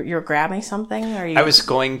what you were grabbing something, or you? I was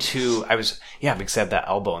because I had that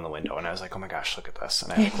elbow in the window, and I was like, oh my gosh, look at this,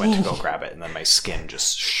 and I like, went to go grab it, and then my skin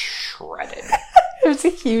just shredded. It was a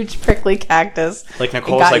huge prickly cactus. Like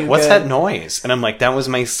Nicole's got like, you what's good. that noise? And I'm like, that was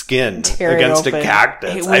my skin Tearing against open. a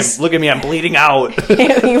cactus. It was- Look at me, I'm bleeding out.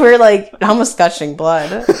 You were like almost gushing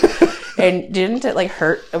blood, and didn't it like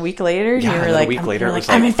hurt a week later? Yeah, you were and then like, a week later, you're it was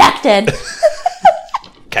I'm like- infected.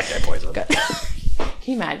 Cacti poison. Can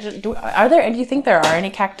you imagine? Do you think there are any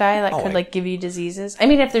cacti that could I- like give you diseases? I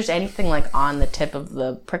mean, if there's anything like on the tip of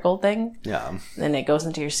the prickle thing, Yeah. then it goes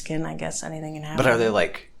into your skin. I guess anything can happen. But are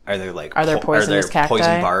there poisonous cacti?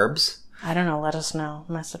 poison barbs? I don't know. Let us know.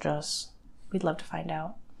 Message us. We'd love to find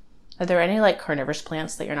out. Are there any like carnivorous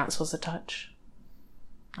plants that you're not supposed to touch?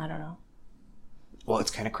 I don't know. Well,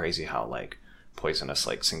 it's kind of crazy how like poisonous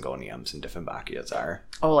like syngoniums and diphyllobacias are.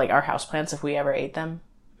 Oh, like our houseplants if we ever ate them.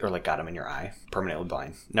 Or like got them in your eye. Permanently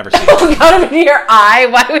blind. Never seen it. Got them in your eye?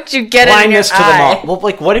 Why would you get it in your Blindness to them eye? all. Well,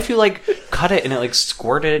 like what if you like cut it and it like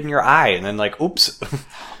squirted in your eye and then like, oops,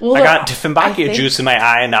 Well, I got I diphyllobacia think juice in my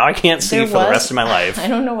eye and now I can't see there for the was- rest of my life. I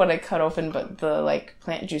don't know what I cut open, but the like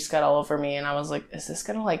plant juice got all over me, and I was like, "Is this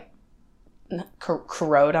gonna like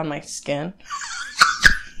corrode on my skin?"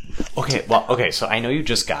 Okay, so I know you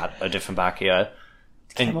just got a diphyllobacia.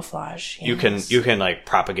 And Camouflage. you can like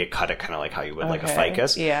propagate, cut it kind of like how you would like a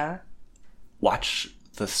ficus. Yeah. Watch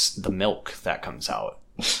the milk that comes out.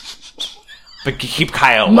 But keep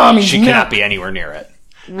Kyle away. Mommy's She milk. cannot be anywhere near it.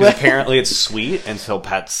 Because apparently it's sweet, and so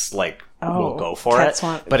pets like will go for cats it.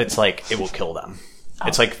 want- But it's like it will kill them.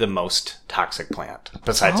 It's like the most toxic plant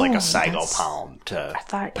besides like a saigo palm to I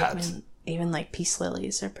thought pets. even like peace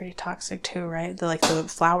lilies are pretty toxic too, right? The like the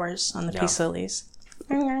flowers on the peace lilies.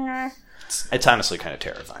 It's honestly kind of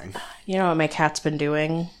terrifying. You know what my cat's been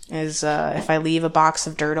doing is if I leave a box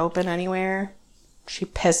of dirt open anywhere, she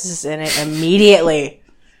pisses in it immediately.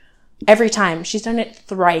 Every time. She's done it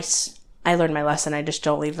thrice. I learned my lesson. I just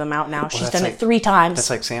don't leave them out now. She's that's done like- it 3 times. That's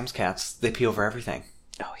like Sam's cats. They pee over everything.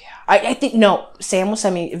 Oh yeah. I think no. Sam will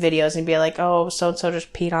send me videos and be like, "Oh, so and so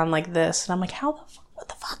just peed on like this," and I'm like, "How the fuck? What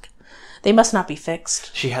the fuck?" They must not be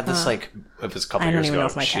fixed. She had this like it was a couple I don't years even ago. know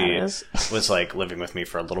if my cat is. Was like living with me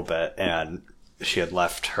for a little bit, and she had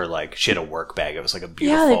left her like she had a work bag. It was like a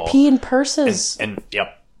beautiful. Yeah, they pee in purses. And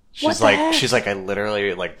yep. What the heck? She's like I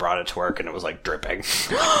literally like brought it to work and it was like dripping.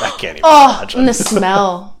 I can't even Oh, imagine. and the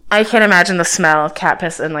smell. I can't imagine the smell of cat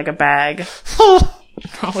piss in like a bag.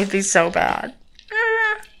 That would be so bad.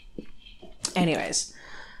 Anyways,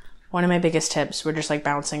 one of my biggest tips, we're just like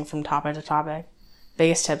bouncing from topic to topic.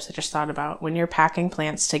 Biggest tips I just thought about. When you're packing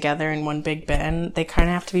plants together in one big bin, they kind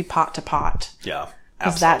of have to be pot to pot. Yeah.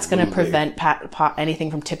 Because that's going to absolutely. prevent anything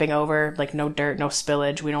from tipping over, like no dirt, no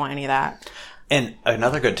spillage. We don't want any of that. And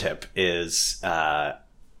another good tip is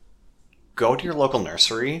go to your local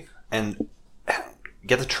nursery and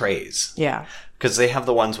get the trays. Yeah. Because they have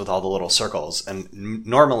the ones with all the little circles, and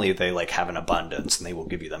normally they like have an abundance, and they will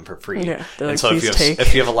give you them for free. Yeah, and like, so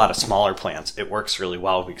if you have a lot of smaller plants, it works really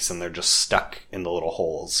well because then they're just stuck in the little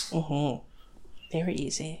holes. Mm-hmm. Very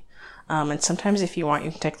easy. And sometimes if you want, you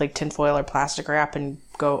can take like tinfoil or plastic wrap and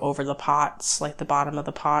go over the pots, like the bottom of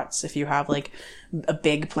the pots. If you have like a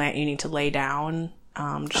big plant you need to lay down,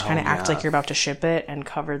 just kind of act like you're about to ship it and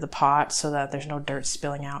cover the pot so that there's no dirt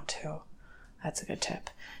spilling out too. That's a good tip.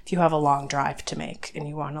 If you have a long drive to make and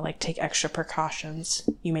you want to like take extra precautions,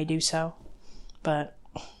 you may do so. But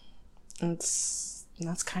that's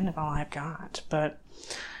kind of all I've got. But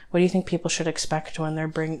what do you think people should expect when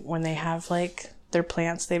they have like their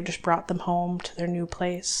plants? They've just brought them home to their new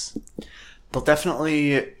place. They'll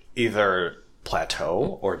definitely either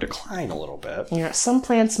plateau or decline a little bit. Yeah, some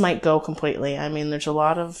plants might go completely. I mean, there's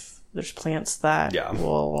plants that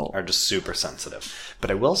are just super sensitive. But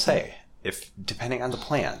I will say, if depending on the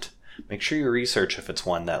plant, make sure you research if it's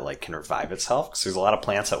one that like can revive itself, because there's a lot of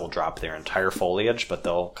plants that will drop their entire foliage, but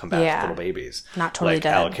they'll come back with little babies. Not totally like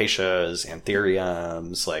dead. Alocasias,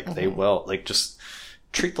 antheriums, like they will like just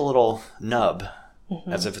treat the little nub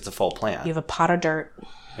as if it's a full plant. You have a pot of dirt.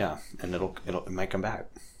 Yeah, and it might come back.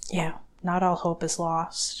 Yeah, not all hope is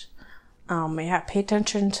lost. Pay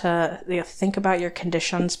attention to, think about your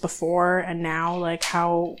conditions before and now, like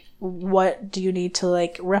what do you need to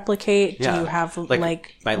like replicate? Yeah. Do you have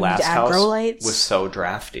like my last house lights? was so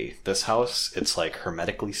drafty. This house, it's like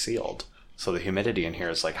hermetically sealed. So the humidity in here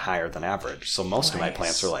is like higher than average. So most of my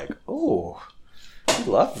plants are like, oh, I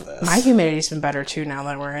love this. My humidity's been better too now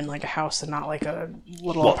that we're in like a house and not like a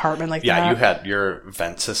little apartment like that. Yeah, your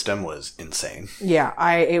vent system was insane. Yeah,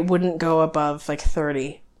 it wouldn't go above like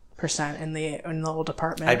 30% in the old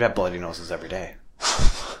apartment. I'd have bloody noses every day.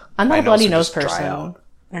 I'm not a bloody nose dry person. out.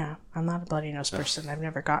 Yeah, I'm not a bloody nose person. I've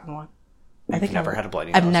never gotten one. I've never had a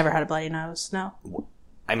bloody nose. I've never had a bloody nose. No.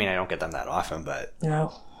 I mean, I don't get them that often, but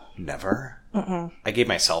no. Never. I gave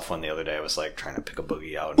myself one the other day. I was like trying to pick a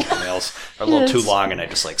boogie out, and my nails are a little too long, and I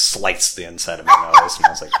just like sliced the inside of my nose, and I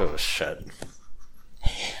was like, oh shit.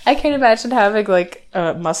 I can't imagine having like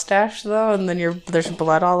a mustache though, and then there's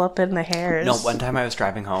blood all up in the hairs. No, one time I was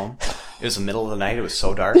driving home. It was the middle of the night. It was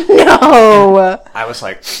so dark. No. I was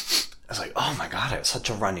like, oh my god, I have such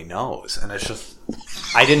a runny nose, and it's just,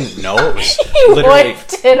 I didn't know it was literally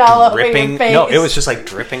it all dripping. Over your face. No, it was just like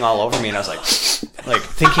dripping all over me, and I was like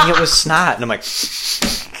thinking it was snot, and I'm like,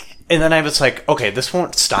 and then I was like, okay, this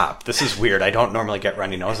won't stop. This is weird. I don't normally get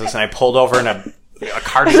runny noses, and I pulled over in a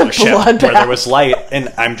car dealership where there was light,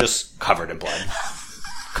 and I'm just covered in blood.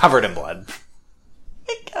 Covered in blood.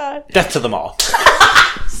 My God. Death to them all.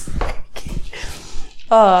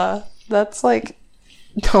 That's like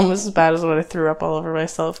almost as bad as when I threw up all over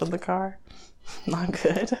myself in the car. Not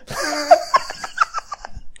good.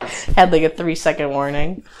 Had like a 3-second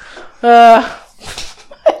warning.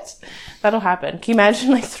 That'll happen. Can you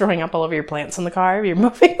imagine like throwing up all over your plants in the car if you're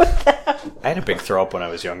moving with them? I had a big throw up when I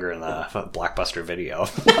was younger in the Blockbuster video.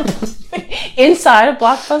 Inside a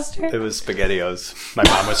Blockbuster? It was SpaghettiOs. My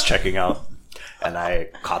mom was checking out, and I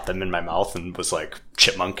caught them in my mouth and was like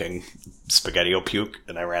chipmunking SpaghettiO puke,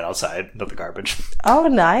 and I ran outside to the garbage. Oh,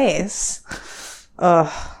 nice.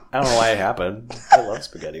 Ugh. I don't know why it happened. I love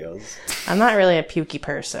SpaghettiOs. I'm not really a pukey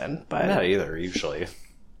person, but I'm not either, usually.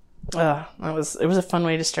 it was a fun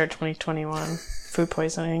way to start 2021. Food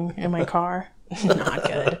poisoning in my car. Not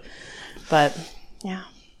good. But yeah,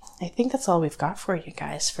 I think that's all we've got for you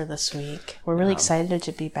guys for this week. We're really excited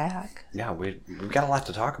to be back. Yeah, we've got a lot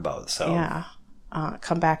to talk about. So yeah,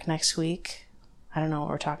 come back next week. I don't know what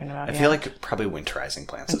we're talking about. I feel like probably winterizing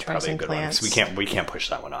plants is probably a good one. 'Cause we can't push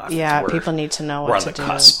that one off. Yeah, people need to know what to do. We're on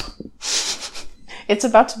the cusp. It's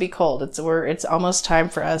about to be cold. It's almost time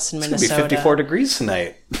for us in Minnesota. It's gonna be 54 degrees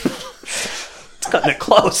tonight. It's cutting it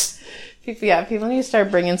close. Yeah, people need to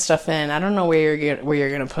start bringing stuff in. I don't know where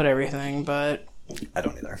you're gonna put everything, but I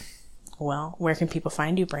don't either. Well, where can people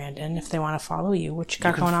find you, Brandon, if they want to follow you? What you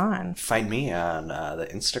got going on? Find me on the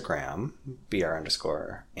Instagram,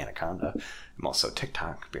 BR_Anaconda. I'm also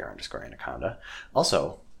TikTok, BR_Anaconda.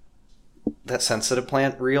 Also, that sensitive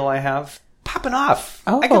plant reel I have, popping off.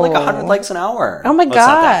 I get like 100 likes an hour. Oh my God. God. It's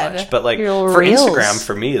not that much, but like for reels. Instagram,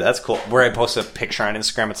 for me, that's cool. Where I post a picture on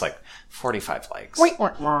Instagram, it's like 45 likes. I'm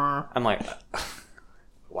like,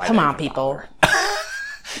 why come did I on, even people.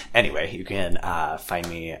 Anyway, you can find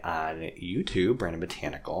me on YouTube, Brandon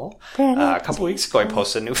Botanical. Brandon A couple weeks ago, I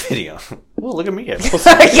posted a new video. Oh, look at me. I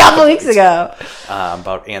posted a couple weeks ago.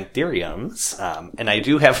 About anthuriums. And I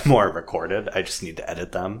do have more recorded. I just need to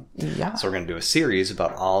edit them. Yeah. So we're going to do a series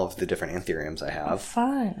about all of the different anthuriums I have.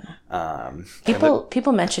 Fun. People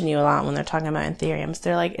People mention you a lot when they're talking about anthuriums.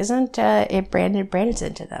 They're like, isn't it Brandon's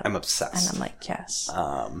into them? I'm obsessed. And I'm like, yes.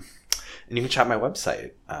 And you can shop my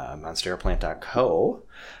website, monsterplant.co.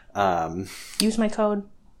 Use my code.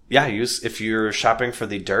 Yeah, if you're shopping for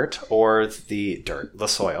the dirt or the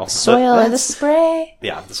soil. Soil and the spray.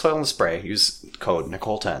 Yeah, the soil and the spray. Use code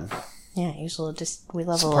Nicole10. Yeah, usually we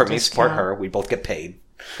love support a me, discount. support her. We both get paid.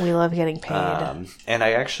 We love getting paid. And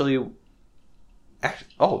I actually,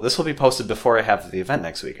 this will be posted before I have the event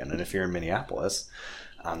next weekend. And if you're in Minneapolis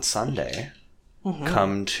on Sunday,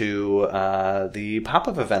 come to the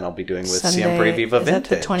pop-up event I'll be doing with Siempre Viva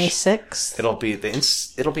Vintage. Is that the 26th?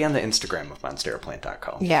 It'll be on the Instagram of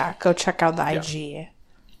monsterplant.co. Yeah, go check out the IG.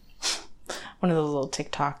 One of those little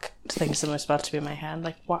TikTok things that was about to be in my head,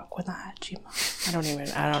 like walk with an IG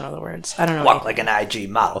model. I don't know the words. I don't know. Walk like an IG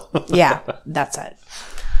model. Yeah, that's it.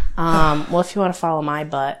 Well, if you want to follow my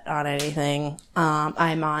butt on anything,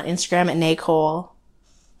 I'm on Instagram at Nicole,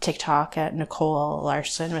 TikTok at Nicole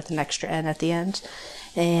Larson with an extra N at the end.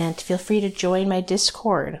 And feel free to join my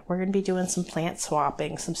Discord. We're going to be doing some plant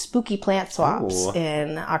swapping, some spooky plant swaps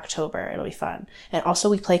in October. It'll be fun. And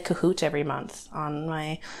also we play Kahoot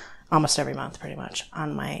almost every month pretty much,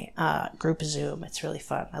 on my group Zoom. It's really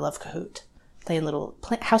fun. I love Kahoot. Playing little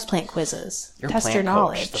houseplant quizzes. Test your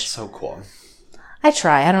knowledge. Coach. That's so cool. I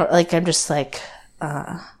try. I don't like, I'm just like,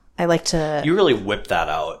 I like to. You really whipped that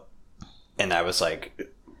out. And I was like,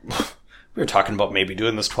 we were talking about maybe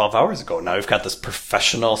doing this 12 hours ago. Now we've got this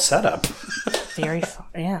professional setup. Very fun.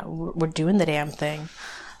 Yeah, we're doing the damn thing.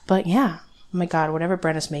 But yeah, oh my God, whatever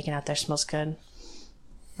Brenna's making out there smells good.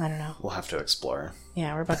 I don't know. We'll have to explore.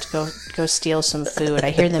 Yeah, we're about to go steal some food.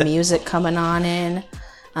 I hear the music coming on in.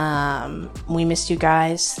 We missed you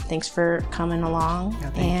guys. Thanks for coming along. Yeah,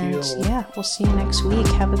 thank you. Yeah, we'll see you next week.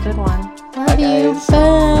 Have a good one. Love Bye, you. guys.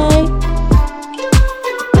 Bye.